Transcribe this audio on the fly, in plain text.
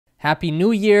Happy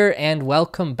New Year and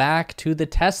welcome back to the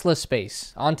Tesla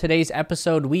space. On today's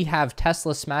episode, we have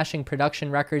Tesla smashing production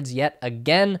records yet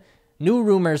again, new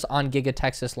rumors on Giga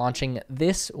Texas launching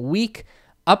this week,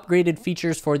 upgraded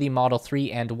features for the Model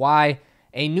 3 and Y,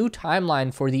 a new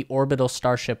timeline for the orbital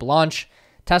Starship launch,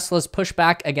 Tesla's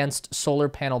pushback against solar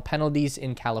panel penalties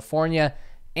in California,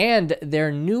 and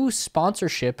their new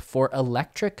sponsorship for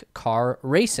electric car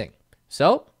racing.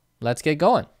 So, let's get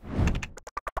going.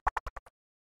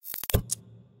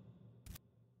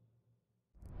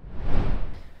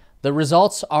 The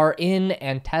results are in,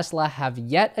 and Tesla have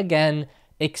yet again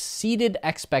exceeded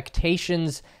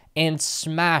expectations and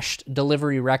smashed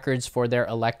delivery records for their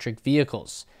electric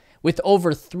vehicles. With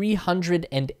over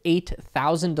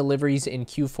 308,000 deliveries in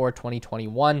Q4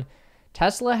 2021,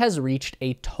 Tesla has reached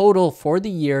a total for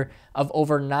the year of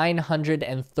over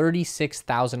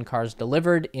 936,000 cars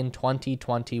delivered in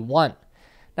 2021.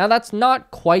 Now, that's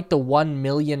not quite the 1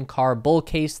 million car bull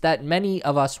case that many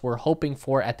of us were hoping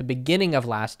for at the beginning of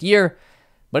last year,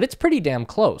 but it's pretty damn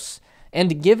close.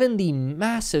 And given the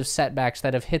massive setbacks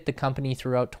that have hit the company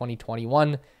throughout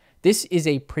 2021, this is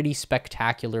a pretty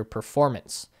spectacular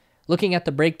performance. Looking at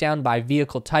the breakdown by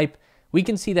vehicle type, we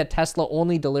can see that Tesla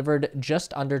only delivered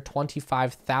just under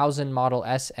 25,000 Model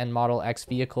S and Model X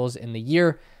vehicles in the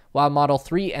year, while Model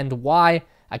 3 and Y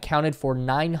accounted for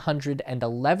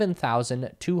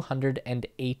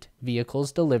 911,208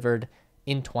 vehicles delivered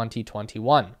in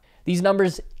 2021. These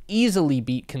numbers easily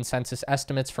beat consensus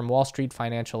estimates from Wall Street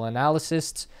financial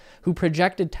analysts, who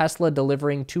projected Tesla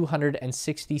delivering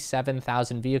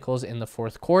 267,000 vehicles in the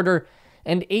fourth quarter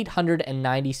and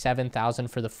 897,000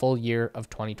 for the full year of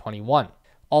 2021.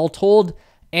 All told,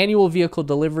 annual vehicle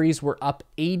deliveries were up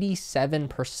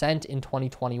 87% in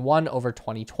 2021 over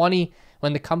 2020,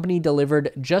 when the company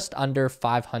delivered just under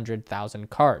 500,000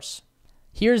 cars.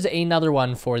 Here's another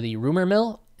one for the rumor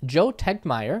mill. Joe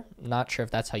Tegmeyer, not sure if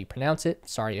that's how you pronounce it,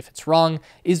 sorry if it's wrong,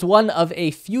 is one of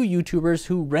a few YouTubers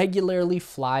who regularly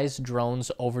flies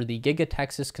drones over the Giga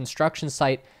Texas construction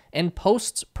site and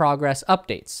posts progress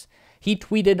updates. He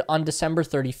tweeted on December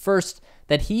 31st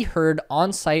that he heard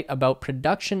on site about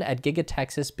production at Giga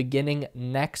Texas beginning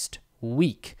next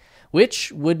week,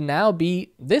 which would now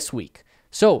be this week.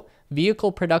 So,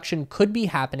 vehicle production could be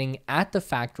happening at the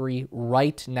factory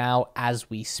right now as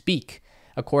we speak,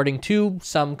 according to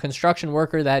some construction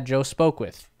worker that Joe spoke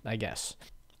with, I guess.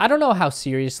 I don't know how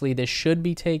seriously this should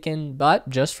be taken, but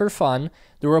just for fun,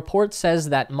 the report says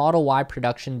that Model Y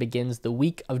production begins the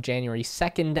week of January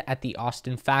 2nd at the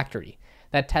Austin factory,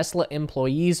 that Tesla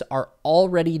employees are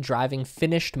already driving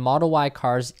finished Model Y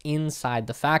cars inside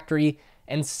the factory,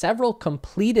 and several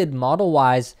completed Model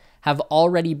Ys have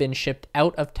already been shipped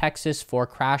out of Texas for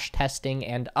crash testing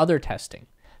and other testing.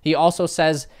 He also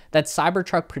says that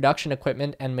Cybertruck production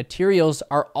equipment and materials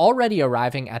are already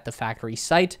arriving at the factory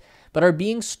site, but are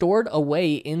being stored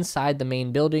away inside the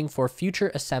main building for future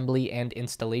assembly and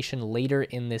installation later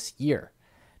in this year.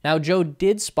 Now, Joe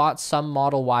did spot some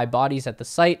Model Y bodies at the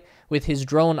site with his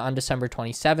drone on December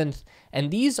 27th,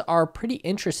 and these are pretty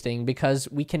interesting because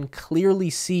we can clearly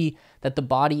see that the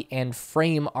body and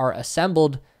frame are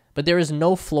assembled, but there is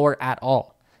no floor at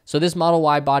all. So this Model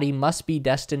Y body must be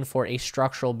destined for a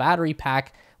structural battery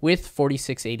pack with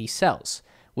 4680 cells,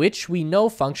 which we know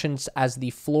functions as the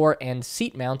floor and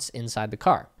seat mounts inside the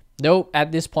car. Though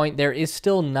at this point, there is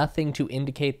still nothing to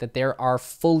indicate that there are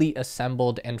fully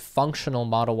assembled and functional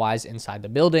Model Ys inside the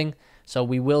building, so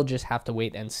we will just have to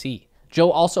wait and see.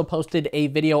 Joe also posted a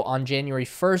video on January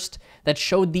 1st that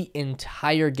showed the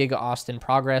entire Giga Austin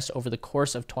progress over the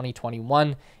course of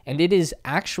 2021, and it is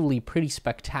actually pretty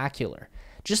spectacular.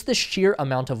 Just the sheer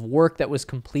amount of work that was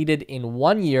completed in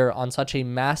 1 year on such a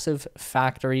massive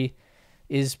factory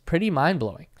is pretty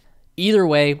mind-blowing. Either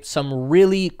way, some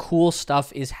really cool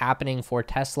stuff is happening for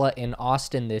Tesla in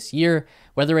Austin this year,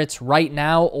 whether it's right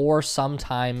now or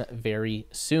sometime very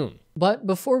soon. But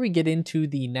before we get into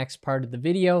the next part of the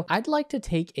video, I'd like to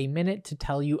take a minute to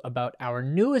tell you about our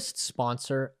newest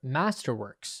sponsor,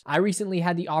 Masterworks. I recently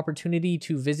had the opportunity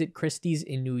to visit Christie's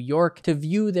in New York to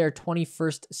view their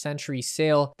 21st century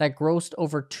sale that grossed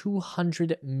over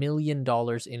 $200 million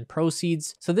in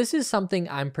proceeds. So this is something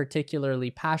I'm particularly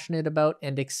passionate about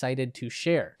and excited to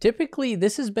share. Typically,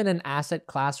 this has been an asset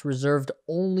class reserved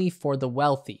only for the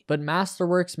wealthy, but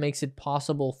Masterworks makes it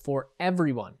possible for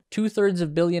everyone. 2/3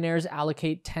 of billionaires buyers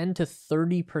allocate 10 to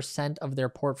 30% of their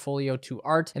portfolio to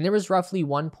art, and there is roughly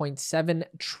 $1.7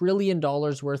 trillion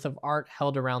worth of art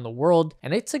held around the world,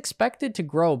 and it's expected to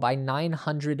grow by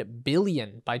 900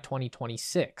 billion by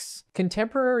 2026.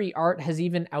 Contemporary art has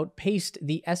even outpaced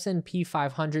the S&P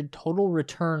 500 total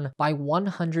return by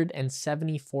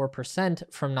 174%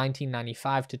 from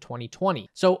 1995 to 2020.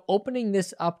 So opening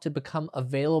this up to become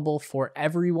available for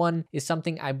everyone is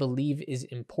something I believe is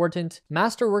important.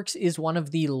 Masterworks is one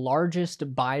of the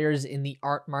largest buyers in the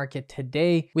art market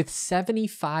today, with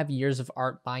 75 years of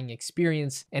art buying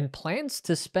experience and plans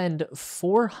to spend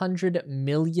 $400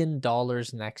 million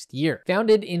next year.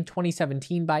 Founded in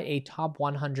 2017 by a top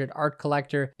 100 art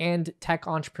collector and tech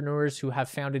entrepreneurs who have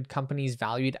founded companies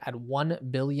valued at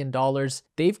 $1 billion,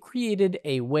 they've created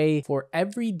a way for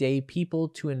everyday people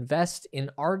to invest in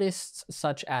artists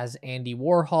such as Andy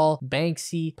Warhol,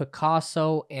 Banksy,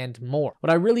 Picasso, and more.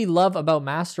 What I really love about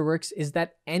Masterworks is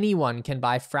that anyone can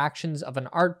buy fractions of an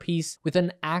art piece with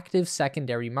an active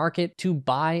secondary market to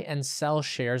buy and sell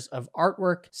shares of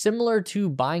artwork, similar to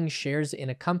buying shares in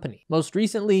a company. Most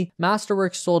recently,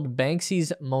 Masterworks sold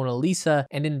Banksy's Mona Lisa,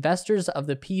 and investors of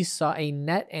the piece saw a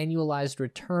net annualized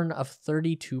return of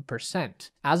 32%.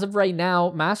 As of right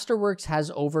now, Masterworks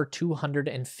has over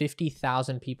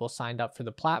 250,000 people signed up for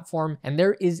the platform, and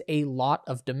there is a lot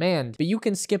of demand, but you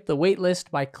can skip the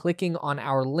waitlist by clicking on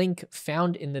our link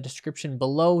found in the description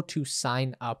below to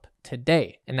sign up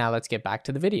today. And now let's get back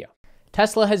to the video.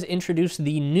 Tesla has introduced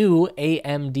the new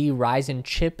AMD Ryzen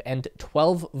chip and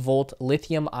 12-volt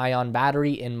lithium-ion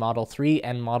battery in Model 3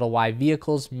 and Model Y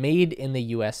vehicles made in the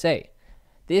USA.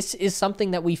 This is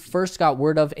something that we first got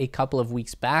word of a couple of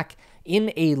weeks back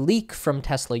in a leak from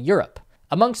Tesla Europe.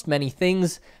 Amongst many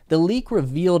things, the leak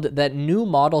revealed that new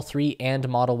Model 3 and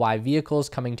Model Y vehicles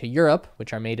coming to Europe,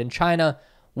 which are made in China,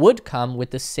 would come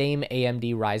with the same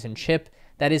AMD Ryzen chip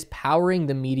that is powering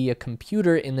the media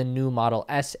computer in the new Model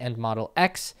S and Model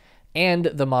X and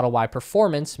the Model Y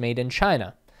Performance made in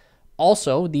China.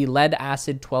 Also, the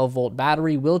lead-acid 12-volt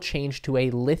battery will change to a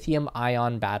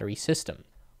lithium-ion battery system.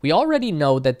 We already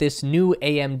know that this new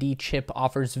AMD chip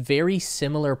offers very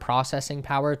similar processing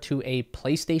power to a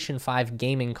PlayStation 5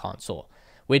 gaming console,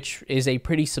 which is a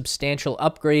pretty substantial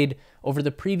upgrade over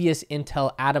the previous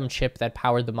Intel Atom chip that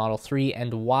powered the Model 3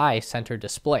 and Y center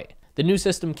display. The new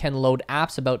system can load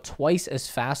apps about twice as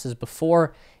fast as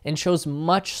before and shows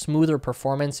much smoother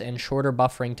performance and shorter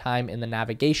buffering time in the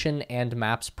navigation and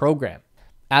maps program.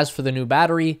 As for the new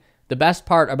battery, the best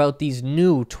part about these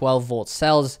new 12-volt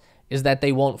cells is that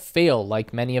they won't fail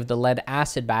like many of the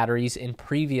lead-acid batteries in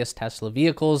previous Tesla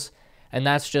vehicles, and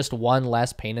that's just one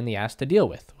less pain in the ass to deal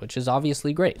with, which is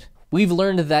obviously great. We've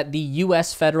learned that the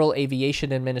U.S. Federal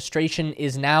Aviation Administration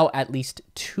is now at least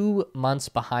 2 months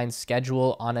behind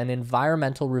schedule on an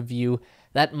environmental review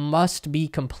that must be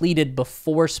completed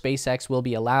before SpaceX will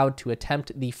be allowed to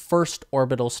attempt the first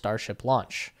orbital Starship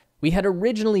launch. We had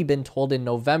originally been told in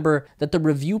November that the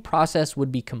review process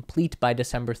would be complete by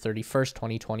December 31st,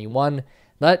 2021,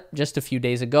 but just a few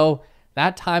days ago,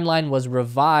 that timeline was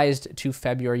revised to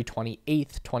February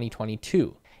 28th,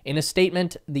 2022. In a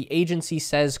statement, the agency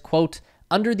says, quote,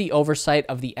 "Under the oversight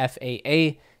of the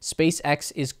FAA,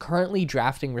 SpaceX is currently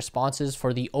drafting responses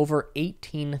for the over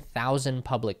 18,000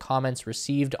 public comments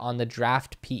received on the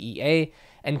draft PEA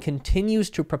and continues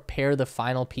to prepare the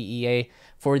final PEA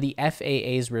for the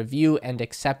FAA's review and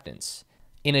acceptance.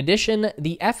 In addition,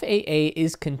 the FAA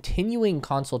is continuing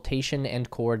consultation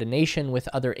and coordination with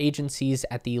other agencies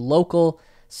at the local,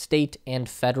 state, and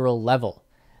federal level.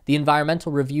 The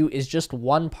environmental review is just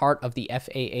one part of the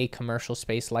FAA commercial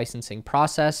space licensing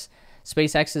process.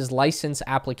 SpaceX's license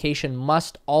application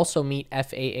must also meet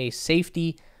FAA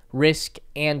safety, risk,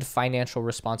 and financial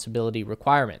responsibility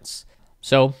requirements."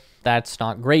 So that's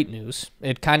not great news.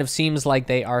 It kind of seems like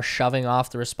they are shoving off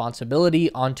the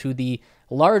responsibility onto the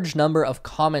large number of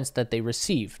comments that they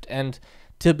received. And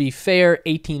to be fair,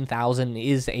 18,000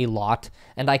 is a lot,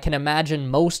 and I can imagine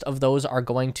most of those are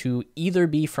going to either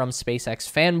be from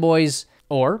SpaceX fanboys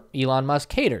or Elon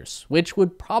Musk haters, which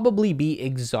would probably be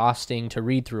exhausting to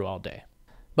read through all day.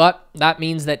 But that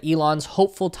means that Elon's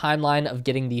hopeful timeline of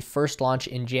getting the first launch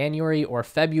in January or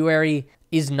February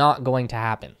is not going to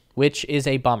happen, which is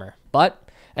a bummer. But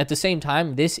at the same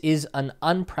time, this is an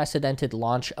unprecedented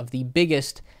launch of the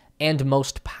biggest and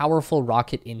most powerful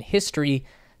rocket in history,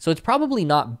 so it's probably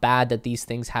not bad that these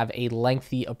things have a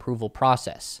lengthy approval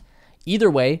process.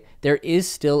 Either way, there is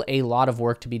still a lot of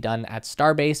work to be done at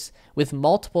Starbase, with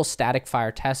multiple static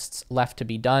fire tests left to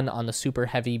be done on the Super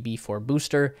Heavy B4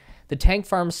 booster. The tank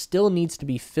farm still needs to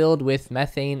be filled with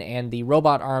methane, and the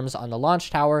robot arms on the launch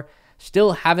tower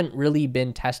still haven't really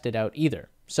been tested out either.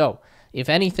 So, if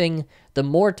anything, the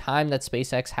more time that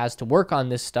SpaceX has to work on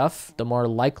this stuff, the more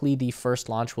likely the first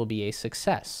launch will be a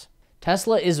success.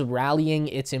 Tesla is rallying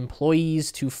its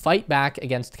employees to fight back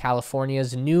against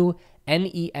California's new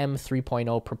NEM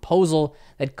 3.0 proposal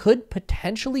that could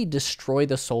potentially destroy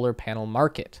the solar panel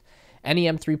market.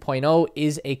 NEM 3.0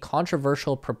 is a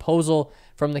controversial proposal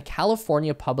from the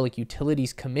California Public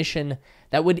Utilities Commission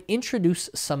that would introduce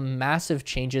some massive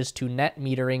changes to net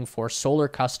metering for solar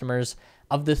customers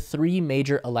of the 3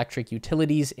 major electric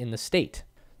utilities in the state.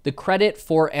 The credit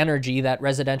for energy that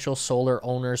residential solar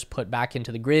owners put back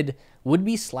into the grid would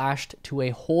be slashed to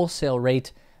a wholesale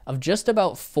rate of just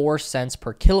about 4 cents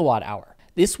per kilowatt hour.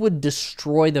 This would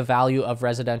destroy the value of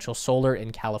residential solar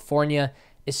in California,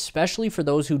 especially for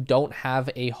those who don't have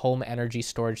a home energy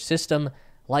storage system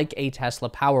like a Tesla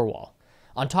Powerwall.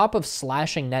 On top of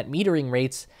slashing net metering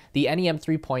rates, the NEM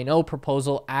 3.0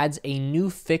 proposal adds a new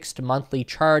fixed monthly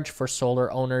charge for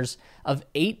solar owners of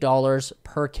 $8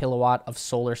 per kilowatt of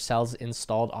solar cells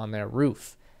installed on their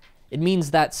roof. It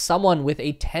means that someone with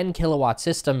a 10 kilowatt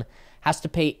system has to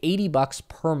pay $80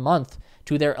 per month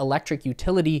to their electric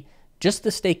utility just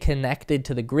to stay connected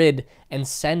to the grid and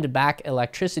send back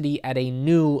electricity at a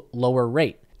new, lower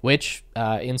rate, which,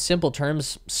 in simple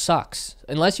terms, sucks.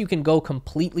 Unless you can go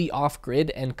completely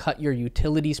off-grid and cut your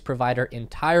utilities provider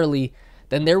entirely,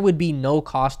 then there would be no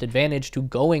cost advantage to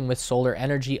going with solar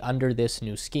energy under this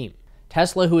new scheme.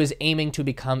 Tesla, who is aiming to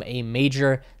become a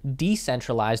major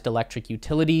decentralized electric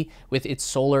utility with its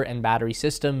solar and battery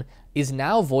system, is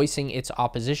now voicing its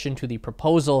opposition to the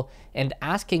proposal and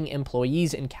asking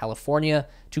employees in California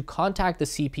to contact the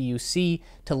CPUC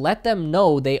to let them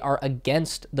know they are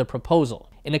against the proposal.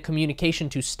 In a communication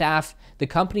to staff, the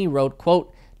company wrote,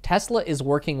 quote, "Tesla is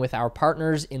working with our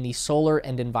partners in the solar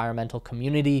and environmental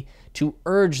community to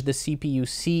urge the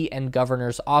CPUC and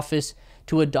governor's office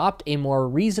to adopt a more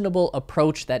reasonable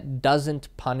approach that doesn't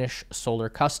punish solar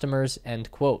customers,"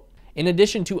 end quote. In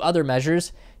addition to other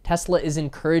measures, Tesla is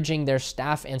encouraging their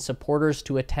staff and supporters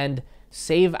to attend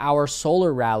Save Our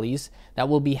Solar rallies that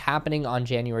will be happening on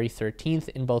January 13th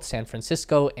in both San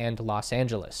Francisco and Los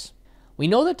Angeles. We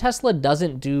know that Tesla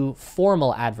doesn't do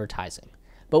formal advertising,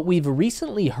 but we've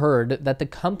recently heard that the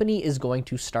company is going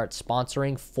to start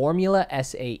sponsoring Formula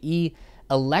SAE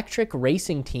electric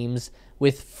racing teams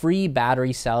with free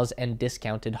battery cells and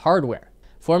discounted hardware.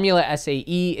 Formula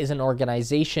SAE is an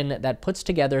organization that puts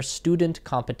together student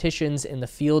competitions in the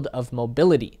field of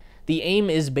mobility. The aim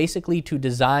is basically to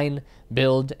design,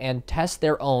 build, and test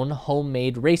their own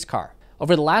homemade race car.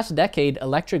 Over the last decade,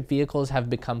 electric vehicles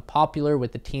have become popular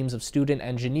with the teams of student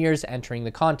engineers entering the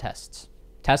contests.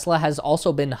 Tesla has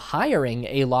also been hiring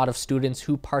a lot of students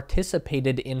who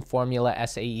participated in Formula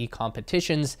SAE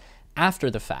competitions after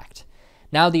the fact.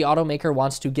 Now the automaker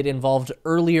wants to get involved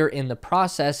earlier in the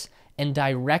process and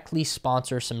directly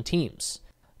sponsor some teams.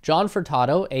 John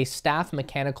Furtado, a staff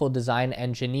mechanical design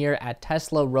engineer at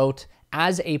Tesla, wrote,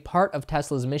 "As a part of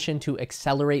Tesla's mission to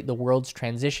accelerate the world's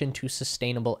transition to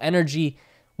sustainable energy,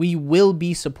 we will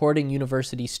be supporting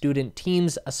university student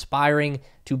teams aspiring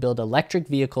to build electric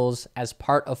vehicles as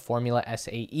part of Formula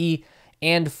SAE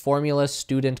and Formula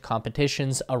student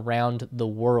competitions around the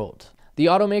world." The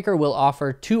automaker will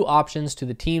offer 2 options to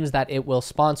the teams that it will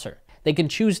sponsor. They can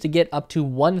choose to get up to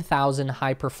 1,000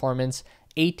 high-performance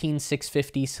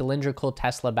 18650 cylindrical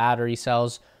Tesla battery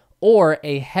cells, or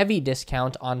a heavy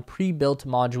discount on pre-built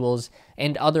modules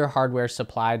and other hardware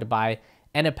supplied by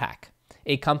Enepak,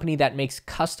 a company that makes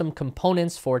custom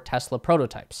components for Tesla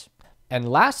prototypes. And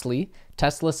lastly,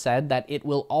 Tesla said that it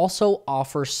will also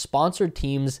offer sponsored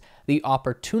teams the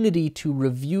opportunity to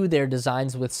review their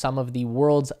designs with some of the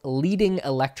world's leading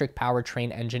electric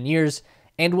powertrain engineers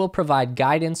and will provide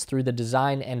guidance through the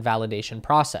design and validation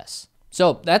process.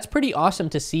 So that's pretty awesome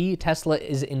to see. Tesla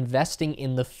is investing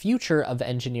in the future of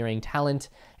engineering talent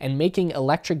and making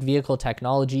electric vehicle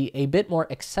technology a bit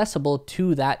more accessible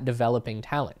to that developing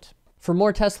talent. For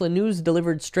more Tesla news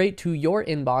delivered straight to your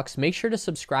inbox, make sure to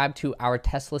subscribe to our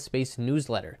Tesla Space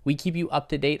newsletter. We keep you up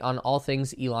to date on all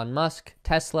things Elon Musk,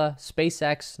 Tesla,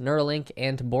 SpaceX, Neuralink,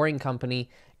 and Boring Company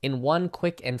in one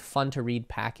quick and fun to read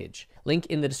package. Link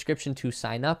in the description to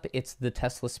sign up. It's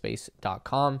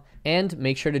theteslaspace.com. And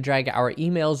make sure to drag our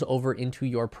emails over into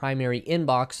your primary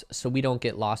inbox so we don't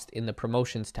get lost in the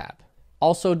promotions tab.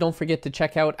 Also, don't forget to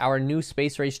check out our new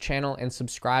Space Race channel and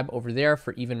subscribe over there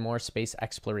for even more space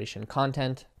exploration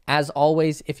content. As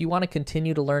always, if you want to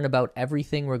continue to learn about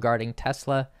everything regarding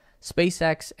Tesla,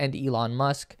 SpaceX, and Elon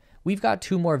Musk, we've got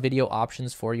 2 more video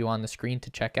options for you on the screen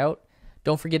to check out.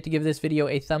 Don't forget to give this video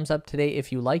a thumbs up today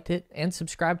if you liked it, and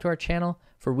subscribe to our channel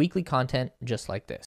for weekly content just like this.